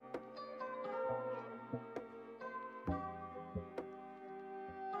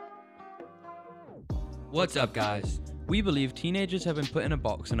What's up, guys? We believe teenagers have been put in a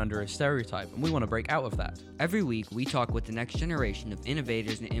box and under a stereotype, and we want to break out of that. Every week, we talk with the next generation of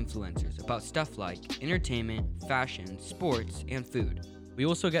innovators and influencers about stuff like entertainment, fashion, sports, and food. We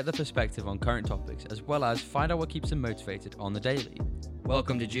also get the perspective on current topics, as well as find out what keeps them motivated on the daily.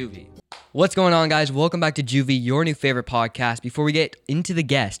 Welcome to Juvie. What's going on, guys? Welcome back to Juvie, your new favorite podcast. Before we get into the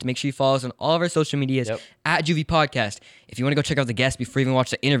guest, make sure you follow us on all of our social medias at Juvie Podcast. If you want to go check out the guest before you even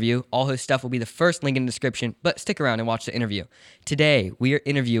watch the interview, all his stuff will be the first link in the description, but stick around and watch the interview. Today, we are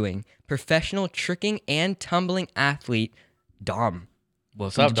interviewing professional tricking and tumbling athlete, Dom.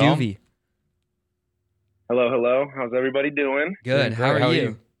 What's up, Dom? Juvie. Hello. How's everybody doing? Good. How are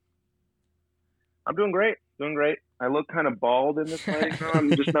you? I'm doing great. I look kind of bald in this lighting.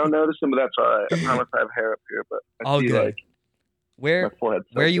 I'm just now noticing, but that's all right. I promise I have hair up here, but I see good. Like Where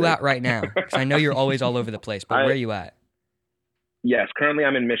are you at right now? Because I know you're always all over the place, but where are you at? Yes, currently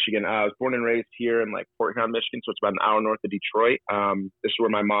I'm in Michigan. I was born and raised here in Fort Huron, Michigan, so it's about an hour north of Detroit. This is where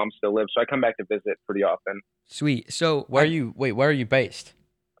my mom still lives, so I come back to visit pretty often. Sweet. So where are you based?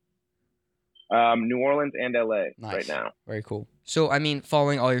 New Orleans and LA Nice. right now. Very cool. So, I mean,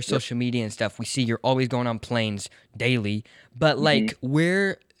 following all your social media and stuff, we see you're always going on planes daily. But,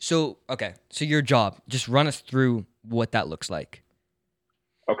 so your job, just run us through what that looks like.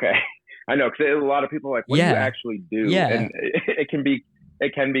 Okay. I know, because a lot of people are like, what do you actually do? Yeah. And it can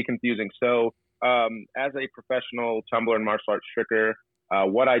be confusing. So, as a professional tumbler and martial arts tricker,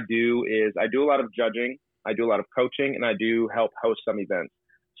 what I do is I do a lot of judging, I do a lot of coaching, and I do help host some events.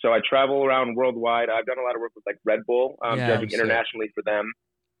 So I travel around worldwide. I've done a lot of work with Red Bull, judging internationally for them.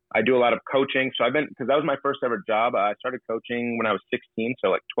 I do a lot of coaching. So because that was my first ever job. I started coaching when I was 16,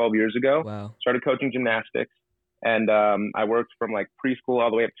 so 12 years ago. Wow. Started coaching gymnastics, and I worked from preschool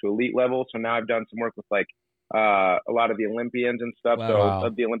all the way up to elite level. So now I've done some work with a lot of the Olympians and stuff. Wow. So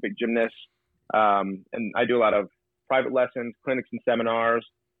of the Olympic gymnasts, and I do a lot of private lessons, clinics, and seminars.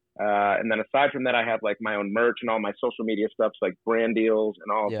 And then aside from that, I have my own merch and all my social media stuff, like brand deals and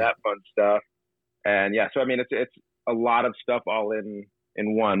all of that fun stuff. And so I mean, it's a lot of stuff all in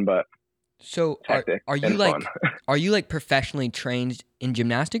one, but so are you fun. Are you professionally trained in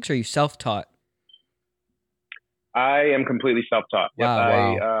gymnastics, or are you self-taught? I am completely self-taught.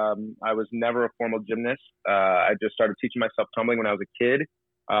 Wow. I was never a formal gymnast. I just started teaching myself tumbling when I was a kid,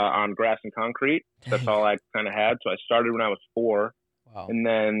 on grass and concrete. That's all I kind of had. So I started when I was 4. Wow. And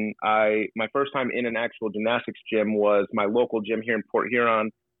then my first time in an actual gymnastics gym was my local gym here in Port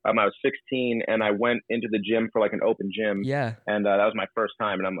Huron. I was 16, and I went into the gym for an open gym. Yeah. And that was my first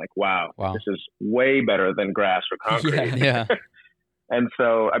time, and I'm like, wow, this is way better than grass or concrete. Yeah. And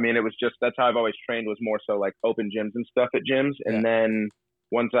so, I mean, it was just, that's how I've always trained, was more so open gyms and stuff at gyms. And then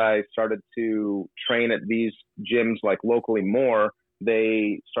once I started to train at these gyms locally more,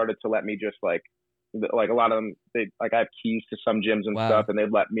 they started to let me just a lot of them, I have keys to some gyms and stuff, and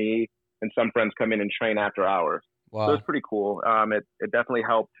they'd let me and some friends come in and train after hours. Wow. So it was pretty cool. It definitely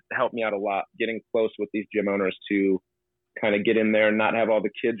helped me out a lot, getting close with these gym owners to kind of get in there and not have all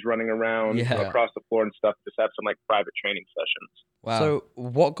the kids running around across the floor and stuff. Just have some private training sessions. Wow. So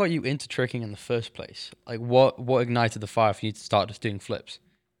what got you into tricking in the first place? What ignited the fire for you to start just doing flips?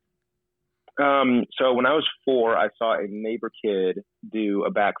 So when I was 4, I saw a neighbor kid do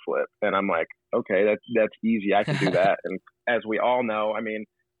a backflip, and I'm like, okay, that's easy. I can do that. And as we all know, I mean,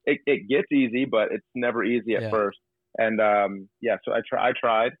 it gets easy, but it's never easy at first. And so I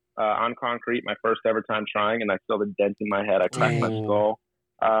tried on concrete, my first ever time trying, and I still have a dent in my head. I cracked my skull.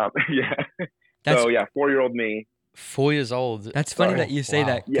 4-year-old me. 4 years old. That's funny that you say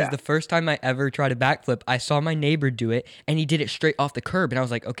that, because the first time I ever tried a backflip, I saw my neighbor do it, and he did it straight off the curb, and I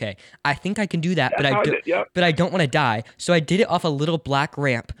was like, okay, I think I can do that, but I don't want to die. So I did it off a little black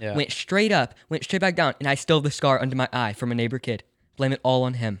ramp, went straight up, went straight back down, and I still have the scar under my eye from a neighbor kid. Blame it all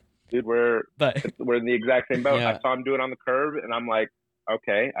on him. Dude, we're in the exact same boat. I saw him do it on the curb, and I'm like,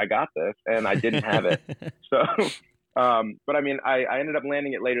 okay, I got this, and I didn't have it. So. But I mean, I ended up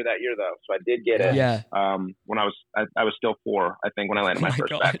landing it later that year though, so I did get it. Yeah. When I was still 4, I think, when I landed my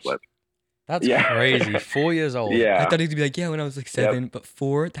first backflip. That's crazy. 4 years old. Yeah. I thought he was gonna be when I was 7, but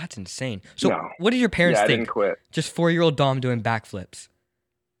 4, that's insane. So what did your parents think? I didn't quit. Just 4-year-old Dom doing backflips.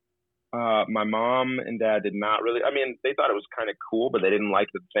 My mom and dad did not really. I mean, they thought it was kind of cool, but they didn't like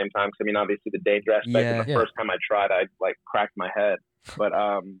it at the same time. Because I mean, obviously the danger aspect. And the first time I tried, I cracked my head. But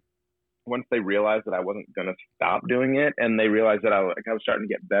once they realized that I wasn't gonna stop doing it, and they realized that I was starting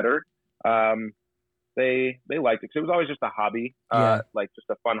to get better, they liked it. Because it was always just a hobby, just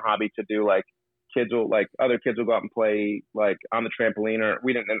a fun hobby to do, other kids will go out and play like on the trampoline, or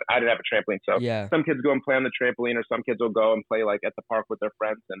I didn't have a trampoline. So Yeah. some kids go and play on the trampoline, or some kids will go and play like at the park with their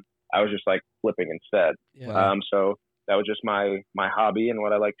friends. And I was just like flipping instead. Yeah. So that was just my hobby and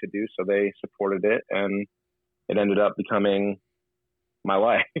what I like to do. So they supported it, and it ended up becoming my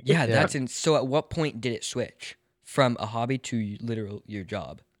life. Yeah, so at what point did it switch from a hobby to your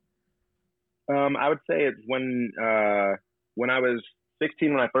job? I would say it's when I was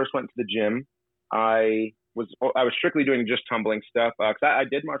 16, when I first went to the gym. I was strictly doing just tumbling stuff, because I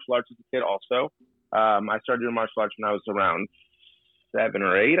did martial arts as a kid also. I started doing martial arts when I was around 7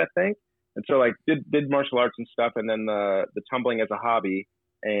 or 8, I think. And so like did martial arts and stuff, and then the tumbling as a hobby,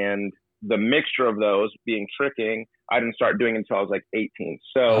 and the mixture of those being tricking, I didn't start doing until I was like 18.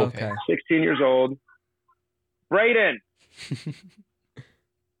 So Okay. 16 years old. Brayden.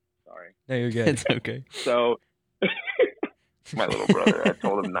 Sorry. No, you're good. It's okay. So my little brother, I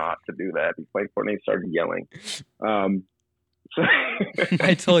told him not to do that. He played Fortnite and started yelling. So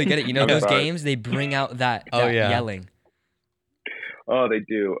I totally get it. You know, I'm those sorry. games, they bring out that Oh, yeah. yelling. Oh, they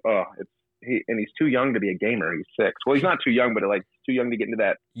do. Oh, he's too young to be a gamer. He's 6. Well, he's not too young, but like too young to get into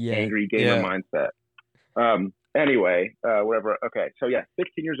that Yeah. angry gamer mindset. Anyway, whatever. Okay, so yeah,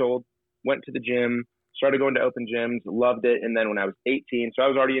 16 years old, went to the gym, started going to open gyms, loved it, and then when I was 18, so I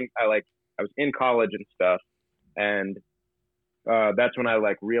was already I was in college and stuff, and that's when I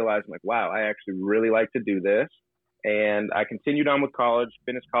like realized, like, wow, I actually really like to do this. And I continued on with college,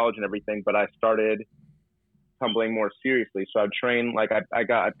 finished college and everything, but I started tumbling more seriously. So I'd train, like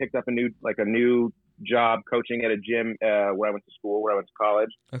I picked up a new job coaching at a gym where I went to school, where I went to college.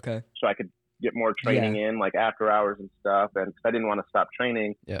 Okay. So I could get more training in, like after hours and stuff. And 'cause I didn't want to stop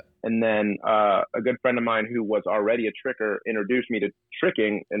training. Yeah. And then a good friend of mine who was already a tricker introduced me to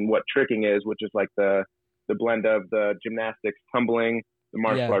tricking and what tricking is, which is like the blend of the gymnastics, tumbling, the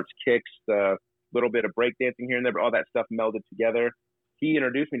martial arts kicks, the little bit of breakdancing here and there, but all that stuff melded together. He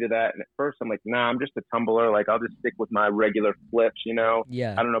introduced me to that, and at first I'm like, nah, I'm just a tumbler. Like, I'll just stick with my regular flips, you know?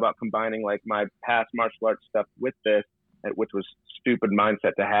 Yeah. I don't know about combining like my past martial arts stuff with this, which was stupid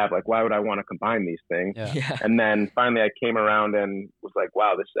mindset to have. Like, why would I want to combine these things? Yeah. Yeah. And then finally I came around and was like,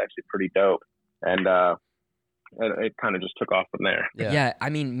 wow, this is actually pretty dope. And it kind of just took off from there. Yeah. I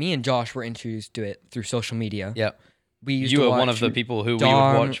mean, me and Josh were introduced to it through social media. Yeah. We used You to were watch one of the people who we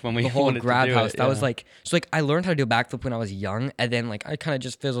Dawn, would watch when we the whole wanted grab to do house. it. That was yeah. like, so like I learned how to do a backflip when I was young, and then like I kind of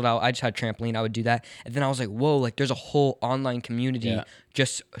just fizzled out. I just had trampoline. I would do that, and then I was like, whoa, like there's a whole online community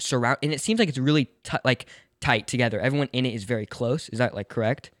just surround, and it seems like it's really tight together. Everyone in it is very close. Is that like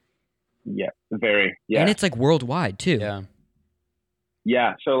correct? Yeah, very. Yeah. And it's like worldwide too. Yeah.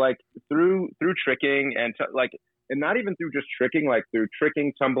 Yeah. So like through tricking and and not even through just tricking, like through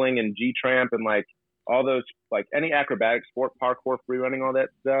tricking, tumbling, and G-Tramp, and like all those, like any acrobatic sport, parkour, free running, all that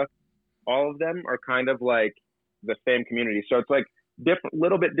stuff, all of them are kind of like the same community. So it's like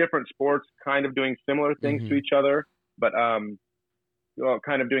little bit different sports, kind of doing similar things to each other, but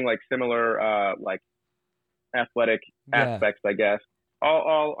kind of doing like similar like athletic aspects, I guess.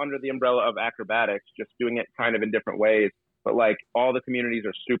 All under the umbrella of acrobatics, just doing it kind of in different ways. But like all the communities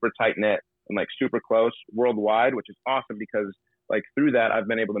are super tight knit and like super close worldwide, which is awesome because like through that I've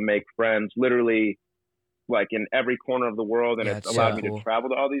been able to make friends literally like in every corner of the world, and it's allowed me to travel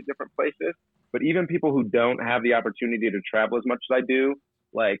to all these different places. But even people who don't have the opportunity to travel as much as I do,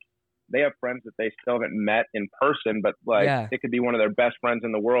 like they have friends that they still haven't met in person, but like it could be one of their best friends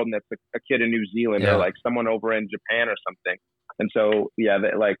in the world, and it's a kid in New Zealand or like someone over in Japan or something. And so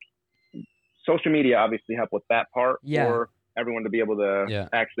like social media obviously help with that part for everyone to be able to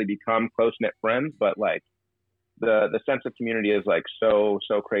actually become close knit friends. But like the sense of community is like so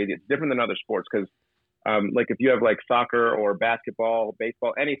crazy. It's different than other sports because like if you have like soccer or basketball,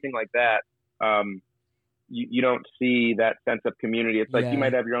 baseball, anything like that, you don't see that sense of community. It's like you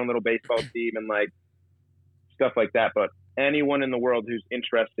might have your own little baseball team and like stuff like that, but anyone in the world who's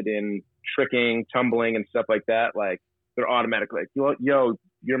interested in tricking, tumbling, and stuff like that, like they're automatically like, yo,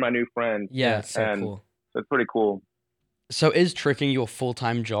 you're my new friend. Yeah, it's so cool. So it's pretty cool. So is tricking your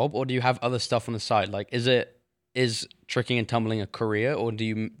full-time job, or do you have other stuff on the side? Like, is tricking and tumbling a career, or do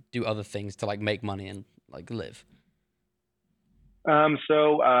you do other things to like make money and like live?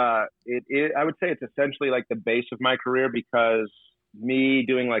 So I would say it's essentially like the base of my career, because me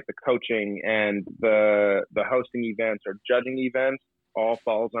doing like the coaching and the hosting events or judging events all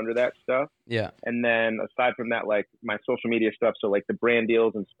falls under that stuff. Yeah. And then aside from that, like my social media stuff, so like the brand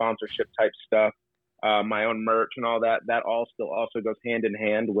deals and sponsorship type stuff, my own merch and all that all still also goes hand in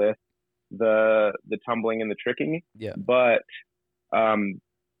hand with the tumbling and the tricking. Yeah. But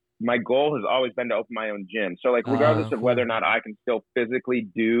my goal has always been to open my own gym. So like regardless of whether or not I can still physically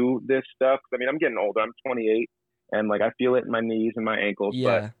do this stuff, I mean, I'm getting older. I'm 28 and like I feel it in my knees and my ankles,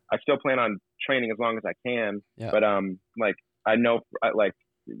 but I still plan on training as long as I can. But like I know like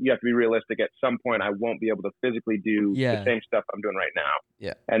you have to be realistic. At some point I won't be able to physically do the same stuff I'm doing right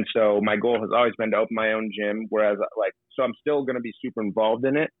now. And so my goal has always been to open my own gym, whereas like, so I'm still going to be super involved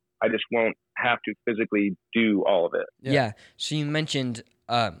in it. I just won't have to physically do all of it. So you mentioned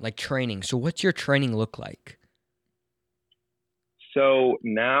like training. So what's your training look like? So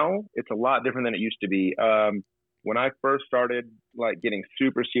now it's a lot different than it used to be. When I first started like getting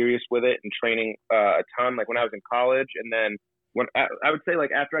super serious with it and training a ton, like when I was in college, and then when I would say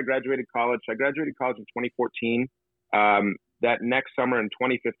like after I graduated college in 2014. That next summer in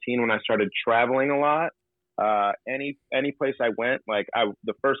 2015, when I started traveling a lot, any place I went, like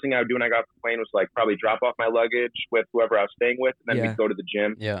the first thing I would do when I got off the plane was like probably drop off my luggage with whoever I was staying with, and then we'd go to the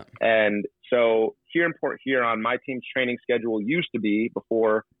gym. And so here in Port Huron, my team's training schedule used to be,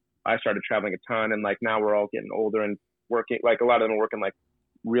 before I started traveling a ton, and like now we're all getting older and working, like a lot of them are working like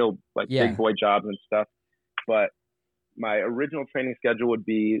real like big boy jobs and stuff. But my original training schedule would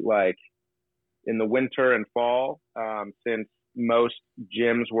be like in the winter and fall, since most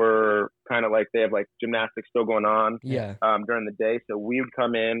gyms were kind of like, they have like gymnastics still going on during the day. So we would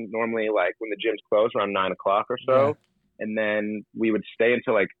come in normally like when the gyms close around 9 o'clock or so. And then we would stay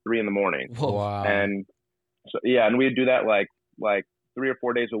until like 3 in the morning. Wow. And so, and we'd do that like 3 or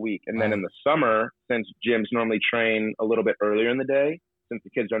 4 days a week. And then in the summer, since gyms normally train a little bit earlier in the day, since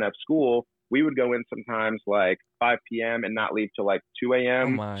the kids don't have school, we would go in sometimes like 5 p.m. and not leave till like 2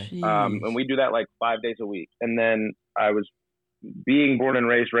 a.m. And we do that like 5 days a week. And then I was being born and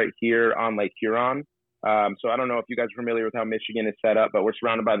raised right here on Lake Huron. So I don't know if you guys are familiar with how Michigan is set up, but we're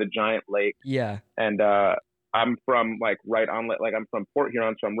surrounded by the giant lake. And I'm from like right on, like I'm from Port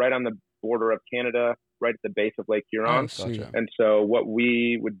Huron. So I'm right on the border of Canada, right at the base of Lake Huron. And so what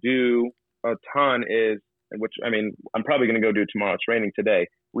we would do a ton is, which I mean, I'm probably going to go do tomorrow. It's raining today.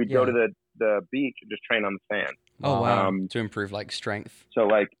 We'd go to the beach and just train on the sand. To improve like strength. So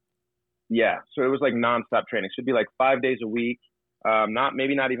like, so it was like nonstop training. So it'd be like 5 days a week.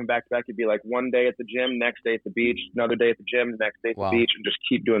 Maybe not even back to back. It'd be like one day at the gym, next day at the beach, another day at the gym, next day at the beach, and just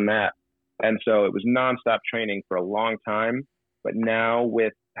keep doing that. And so it was nonstop training for a long time. But now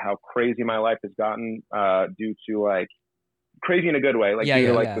with how crazy my life has gotten, due to like crazy in a good way, like due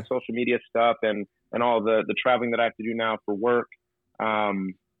to like the social media stuff and all the traveling that I have to do now for work.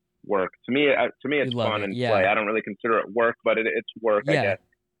 To me it's fun and play. I don't really consider it work, but it's work, I guess.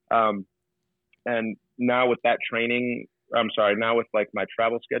 And now with that training, now with like my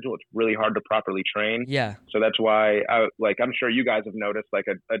travel schedule, it's really hard to properly train. So that's why I'm sure you guys have noticed like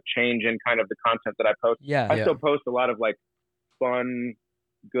a change in kind of the content that I post. I still post a lot of like fun,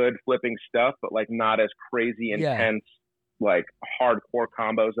 good flipping stuff, but like not as crazy intense, like hardcore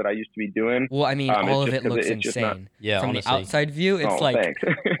combos that I used to be doing. Well, I mean, all of it looks insane. From honestly. The outside view, it's like,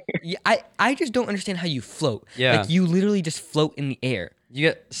 I just don't understand how you float. Like you literally just float in the air. You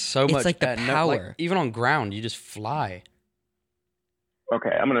get so much. It's like the power. Even on ground, you just fly. Okay,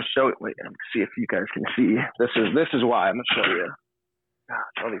 I'm gonna show it. Wait, I'm see if you guys can see. This is why I'm gonna show you. Gosh,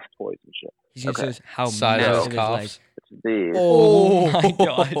 all these toys and shit. He's gonna show us how size massive of his calves. legs. It's these. Oh my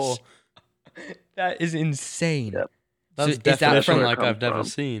gosh, that is insane. That's is that from like I've never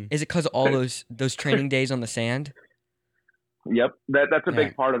seen. Is it because all those training days on the sand? Yep, that's a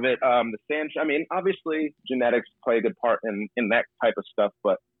big part of it. The sand. I mean, obviously genetics play a good part in that type of stuff,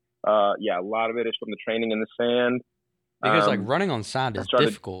 but a lot of it is from the training in the sand. Because like running on sand is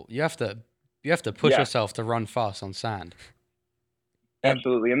difficult. You have to push yourself to run fast on sand.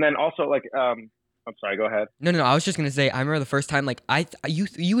 Absolutely, and then also like I'm sorry, go ahead. No. I was just gonna say, I remember the first time, like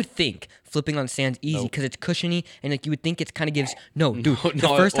you would think flipping on sand's easy because it's cushiony, and like you would think it's kind of gives.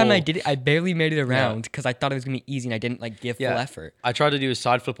 The first time I did it, I barely made it around because I thought it was gonna be easy, and I didn't like give full effort. I tried to do a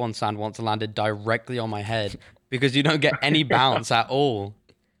side flip on sand once and landed directly on my head because you don't get any bounce at all.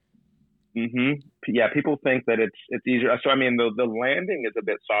 Yeah, people think that it's easier. So I mean, the landing is a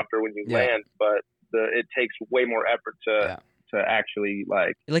bit softer when you land, but it takes way more effort to actually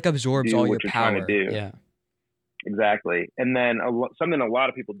like it like absorbs all your power. Trying to do. Yeah, exactly. And then something a lot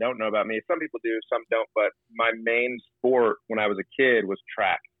of people don't know about me. Some people do, some don't. But my main sport when I was a kid was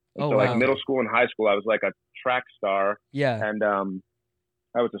track. And so like middle school and high school, I was like a track star. And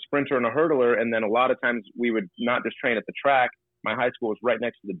I was a sprinter and a hurdler. And then a lot of times we would not just train at the track. My high school was right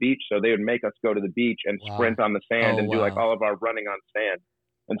next to the beach, so they would make us go to the beach and sprint on the sand and do like all of our running on sand.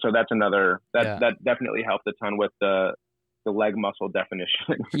 And so that's another that definitely helped a ton with the leg muscle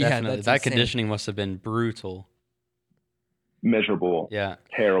definition. Definitely. That conditioning must have been brutal. miserable, Yeah.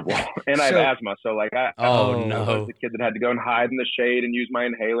 terrible. And I have asthma, so like I was the kid that had to go and hide in the shade and use my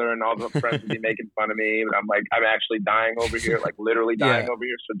inhaler, and all the friends would be making fun of me. And I'm like, I'm actually dying over here, like literally dying over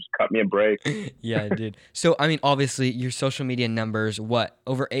here. So just cut me a break. Yeah, dude. So I mean, obviously, your social media numbers, what,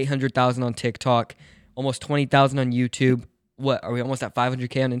 over 800,000 on TikTok, almost 20,000 on YouTube. What, are we almost at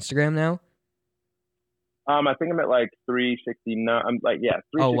 500K on Instagram now? I think I'm at like 369. I'm like,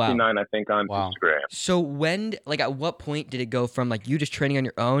 369. wow. I think on Instagram. So when, like, at what point did it go from like you just training on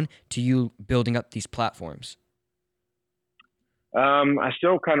your own to you building up these platforms? I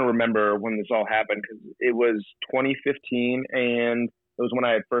still kind of remember when this all happened because it was 2015, and it was when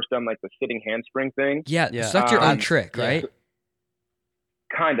I had first done like the sitting handspring thing. Yeah. So that's your own trick, right?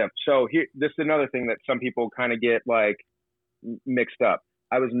 Kind of. So here, this is another thing that some people kind of get like mixed up.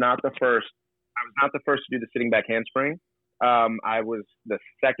 I was not the first to do the sitting back handspring. I was the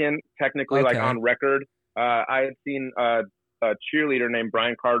second, technically, like on record. I had seen a cheerleader named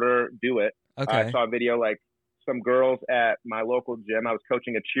Brian Carter do it. I saw a video, like some girls at my local gym. I was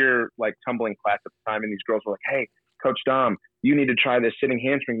coaching a cheer like tumbling class at the time, and these girls were like, "Hey, Coach Dom, you need to try this sitting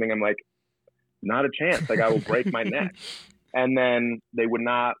hamstring thing." I'm like, not a chance. Like, I will break my neck. And then they would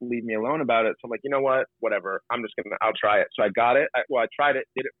not leave me alone about it. So I'm like, you know what? Whatever. I'll try it. So I got it. I tried it,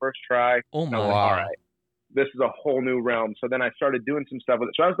 did it first try. Oh my. Like, all right, this is a whole new realm. So then I started doing some stuff with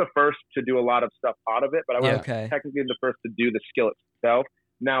it. So I was the first to do a lot of stuff out of it, but I was technically the first to do the skill itself.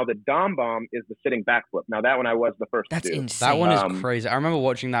 Now the Dom Bomb is the sitting backflip. Now that one I was the first to do. That's insane. That one is crazy. I remember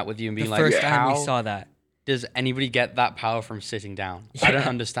watching that with you and being the like, first time we saw that. Does anybody get that power from sitting down? I don't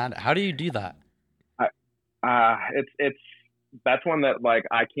understand it. How do you do that? That's one that like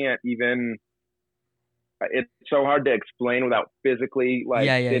I can't even. It's so hard to explain without physically like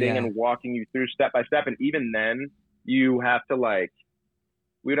sitting and walking you through step by step. And even then, you have to like,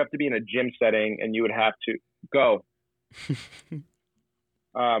 we would have to be in a gym setting, and you would have to go.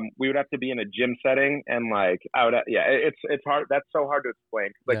 We would have to be in a gym setting, and like I would, it's hard. That's so hard to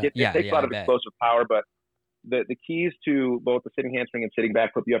explain. Like it takes a lot of explosive power, but the keys to both the sitting handspring and sitting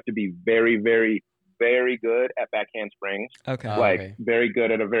backflip, you have to be very, very, very good at back handsprings. Very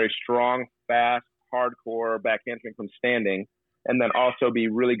good at a very strong, fast, hardcore back handspring from standing, and then also be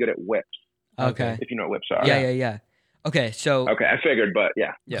really good at whips. If you know what whips are. Yeah. Okay, so I figured, but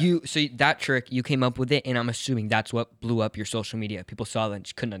yeah. So that trick, you came up with it, and I'm assuming that's what blew up your social media. People saw that and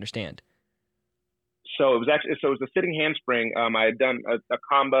just couldn't understand. So it was the sitting handspring. I had done a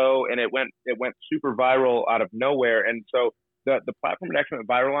combo, and it went super viral out of nowhere. And so the platform it actually went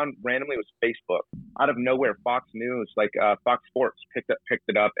viral on randomly was Facebook. Out of nowhere, Fox News, like Fox Sports, picked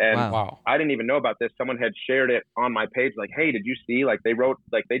it up, and I didn't even know about this. Someone had shared it on my page, like, "Hey, did you see?" Like they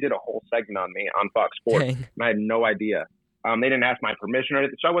did a whole segment on me on Fox Sports, and I had no idea. They didn't ask my permission or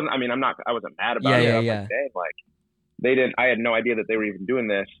anything, so I wasn't mad about it. Like, dang, like they didn't. I had no idea that they were even doing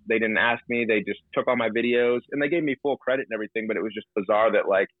this. They didn't ask me. They just took all my videos, and they gave me full credit and everything. But it was just bizarre that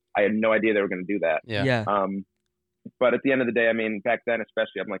like I had no idea they were going to do that. But at the end of the day, I mean, back then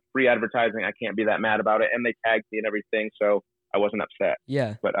especially, I'm like, free advertising, I can't be that mad about it. And they tagged me and everything, so I wasn't upset.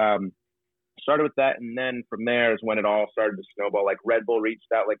 But started with that, and then from there is when it all started to snowball. Like Red Bull reached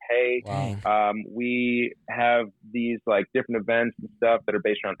out, like, "Hey, we have these like different events and stuff that are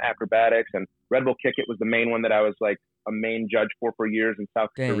based around acrobatics." And Red Bull Kick It was the main one that I was like a main judge for years in South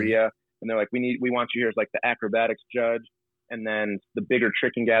Korea. And they're like, we want you here as like the acrobatics judge. And then the bigger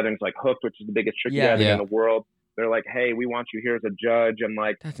tricking gatherings like Hooked, which is the biggest tricking gathering in the world. They're like, "Hey, we want you here as a judge, and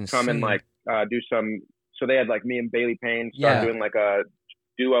like come and like do some." So they had like me and Bailey Payne start doing like a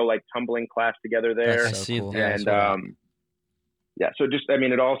duo like tumbling class together there. That's so cool. And so just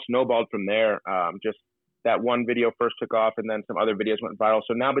it all snowballed from there. Just that one video first took off, and then some other videos went viral.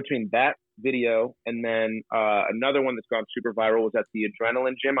 So now between that video and then another one that's gone super viral was at the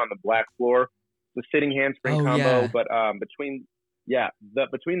Adrenaline Gym on the Black Floor, the sitting handspring combo. But between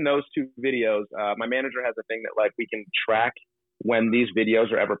those two videos, my manager has a thing that like we can track when these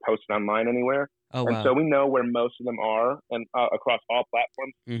videos are ever posted online anywhere. So we know where most of them are, and across all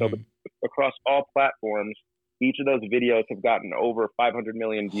platforms. So across all platforms, each of those videos have gotten over 500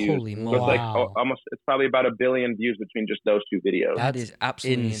 million views. Holy so it's like it's probably about 1 billion views between just those two videos. That is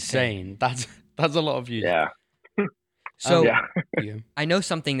absolutely insane. That's a lot of views. Yeah. So I know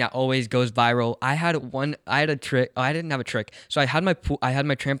something that always goes viral. I had a trick. Oh, I didn't have a trick. So I had my pool. I had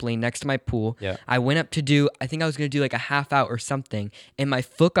my trampoline next to my pool. I went up to do. I think I was gonna do like a half out or something, and my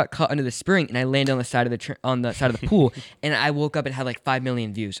foot got caught under the spring, and I landed on the side of the pool, and I woke up and had like 5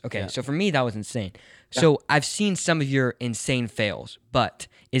 million views. Okay, so for me that was insane. So I've seen some of your insane fails, but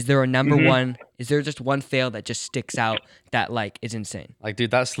is there a number one? Is there just one fail that just sticks out that like is insane? Like, dude,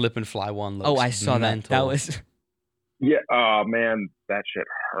 that slip and fly one looks I saw mental. that. That was. Yeah. Oh man, that shit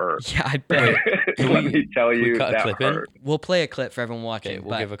hurt. Yeah, I bet. Let me tell you, cut a that clip in? hurt. We'll play a clip for everyone watching. Okay,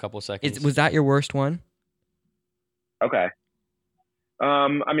 we'll give a couple seconds. Was that your worst one? Okay.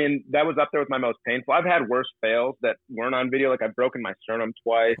 I mean, that was up there with my most painful. I've had worse fails that weren't on video. Like I've broken my sternum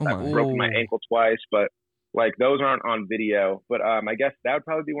twice. Oh I've my. broken my Ooh. ankle twice, but like those aren't on video. But I guess that would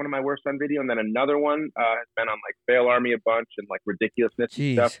probably be one of my worst on video. And then another one has been on like Fail Army a bunch and like ridiculousness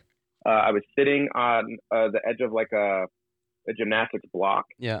and stuff. Jeez. I was sitting on the edge of like a gymnastics block.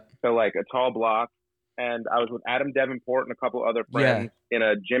 Yeah. So like a tall block. And I was with Adam Davenport and a couple other friends in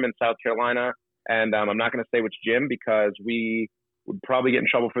a gym in South Carolina. And I'm not going to say which gym because we would probably get in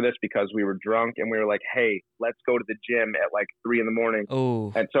trouble for this because we were drunk and we were like, hey, let's go to the gym at like 3 a.m.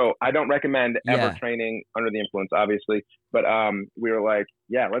 Oh. And so I don't recommend ever Yeah. training under the influence, obviously. But we were like,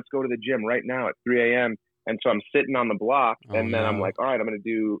 yeah, let's go to the gym right now at 3 a.m. And so I'm sitting on the block and then I'm like, all right, I'm going to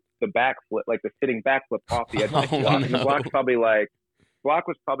do the backflip, like the sitting backflip off the edge of the block. And the block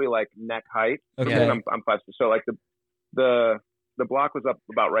was probably like neck height. Okay. And I'm 5'6". So like the block was up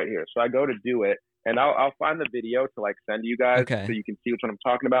about right here. So I go to do it. And I'll find the video to like send you guys so you can see which one I'm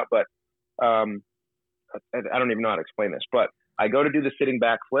talking about. But I don't even know how to explain this. But I go to do the sitting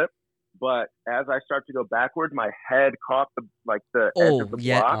back flip. But as I start to go backwards, my head caught the edge of the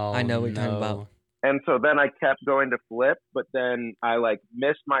block. Oh, I know what you're talking about. And so then I kept going to flip, but then I like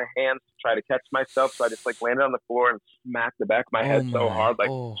missed my hands to try to catch myself. So I just like landed on the floor and smacked the back of my head so hard. Like,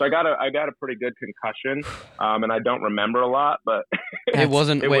 so I got a pretty good concussion. And I don't remember a lot, but It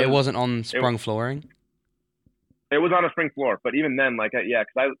wasn't on sprung flooring? It was on a spring floor, but even then, like, yeah,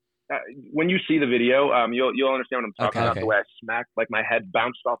 because when you see the video, you'll understand what I'm talking about. The way I smacked, like my head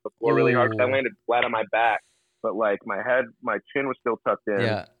bounced off the floor really hard because I landed flat on my back, but like my chin was still tucked in.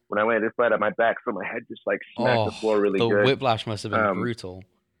 Yeah. When I landed flat on my back, so my head just like smacked the floor really good. The whiplash must have been brutal.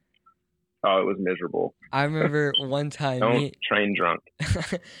 Oh, it was miserable. I remember one time. Don't train drunk.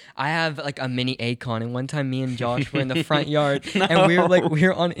 I have like a mini Akon, and one time me and Josh were in the front yard, and we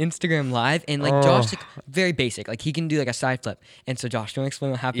were on Instagram Live, and like Josh, like very basic, like he can do like a side flip. And so Josh, do you want to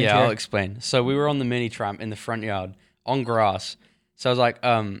explain what happened? Yeah, here? I'll explain. So we were on the mini tramp in the front yard on grass. So I was like,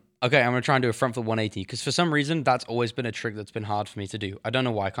 okay, I'm gonna try and do a front flip 180 because for some reason that's always been a trick that's been hard for me to do. I don't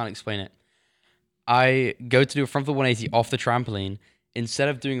know why. I can't explain it. I go to do a front flip 180 off the trampoline. Instead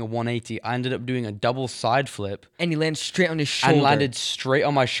of doing a 180, I ended up doing a double side flip. And he landed straight on his shoulder. And landed straight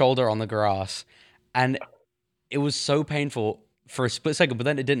on my shoulder on the grass. And it was so painful for a split second, but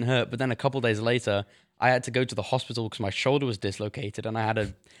then it didn't hurt. But then a couple days later, I had to go to the hospital because my shoulder was dislocated and I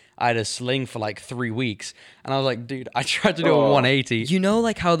had a sling for like 3 weeks. And I was like, dude, I tried to do a 180. You know,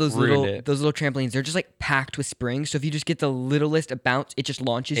 like how those little it. trampolines, they're just like packed with springs. So if you just get the littlest bounce, it just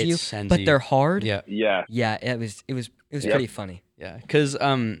launches It you. sends But you. they're hard. Yeah. Yeah. Yeah, it was pretty funny. Yeah, because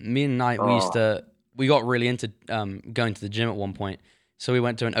me and Knight, we got really into going to the gym at one point. So we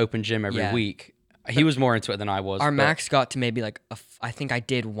went to an open gym every week. He was more into it than I was. Our max got to maybe like I think I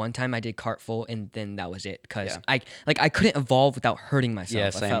did one time I did cart full and then that was it because I couldn't evolve without hurting myself. Yeah,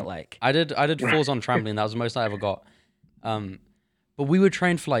 same. I felt like I did falls on trampoline. That was the most I ever got. But we would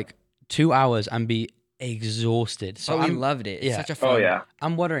train for like 2 hours and be exhausted. So we loved it. It's such a fun. Oh yeah.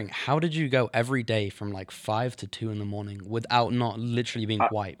 I'm wondering, how did you go every day from like 5 to 2 in the morning without not literally being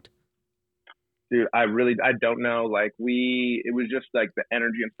wiped? Dude, I don't know. Like it was just like the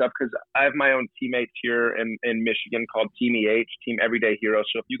energy and stuff. Cause I have my own teammates here in Michigan called Team EH, Team Everyday Heroes.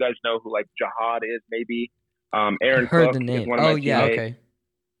 So if you guys know who like Jihad is, maybe, Aaron Cook is one of my teammates. Okay.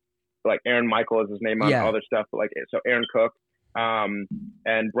 Like Aaron Michael is his name on other stuff. But like, so Aaron Cook,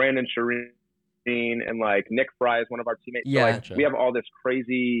 and Brandon Shireen and like Nick Fry is one of our teammates. Yeah. So like we have all this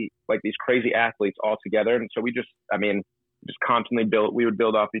crazy, like these crazy athletes all together. And so we just constantly we would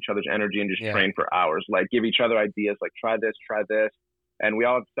build off each other's energy and just train for hours, like give each other ideas, like try this. And we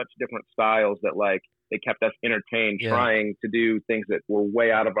all have such different styles that like they kept us entertained trying to do things that were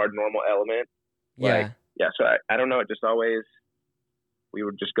way out of our normal element. So I don't know. It just always, we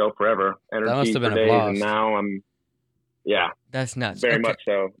would just go forever. Energy that must have been for a days, blast. and now That's nuts. very much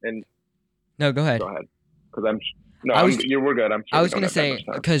so. And no, go ahead. Go ahead. Because we're good. I'm sure I was gonna say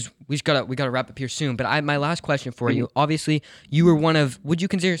because we gotta wrap up here soon. But my last question for you. Obviously, you were one of. Would you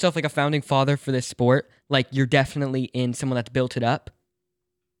consider yourself like a founding father for this sport? Like you're definitely in someone that's built it up.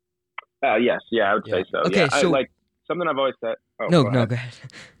 Yes, I would say so. Okay, so like something I've always said. Go ahead.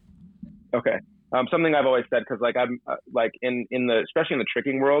 Okay. Something I've always said, because like I'm like in the especially in the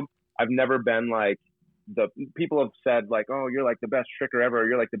tricking world, I've never been like the people have said like, oh, you're like the best tricker ever, or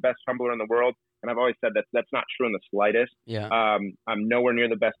you're like the best tumbler in the world, and I've always said that's not true in the slightest. Yeah. I'm nowhere near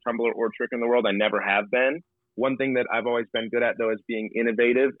the best tumbler or tricker in the world. I never have been. One thing that I've always been good at though is being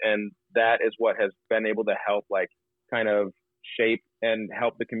innovative, and that is what has been able to help like kind of shape and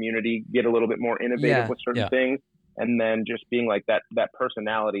help the community get a little bit more innovative with certain things. And then just being like that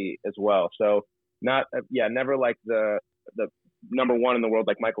personality as well. So never like the number one in the world,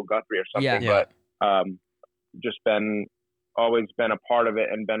 like Michael Guthrie or something, but just always been a part of it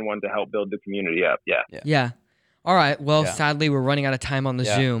and been one to help build the community up. Yeah. All right. Well, sadly, we're running out of time on the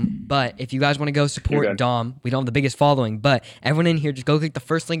Zoom. But if you guys want to go support Dom, we don't have the biggest following, but everyone in here, just go click the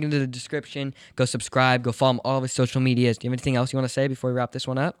first link into the description. Go subscribe. Go follow all of his social medias. Do you have anything else you want to say before we wrap this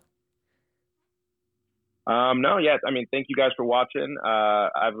one up? No, I mean, thank you guys for watching.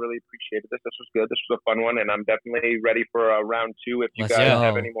 I've really appreciated this. This was good. This was a fun one, and I'm definitely ready for round 2 if you guys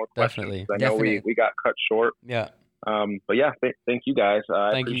have any more questions. I know we got cut short. Yeah. But thank you guys.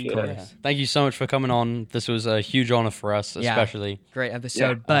 I appreciate it. Yeah. Thank you so much for coming on. This was a huge honor for us, especially. Great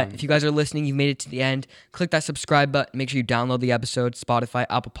episode. But if you guys are listening, you've made it to the end, click that subscribe button. Make sure you download the episode, Spotify,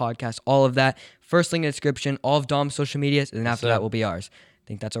 Apple Podcasts, all of that. First link in the description, all of Dom's social medias, and then after that will be ours. I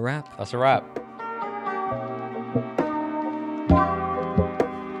think that's a wrap. That's a wrap.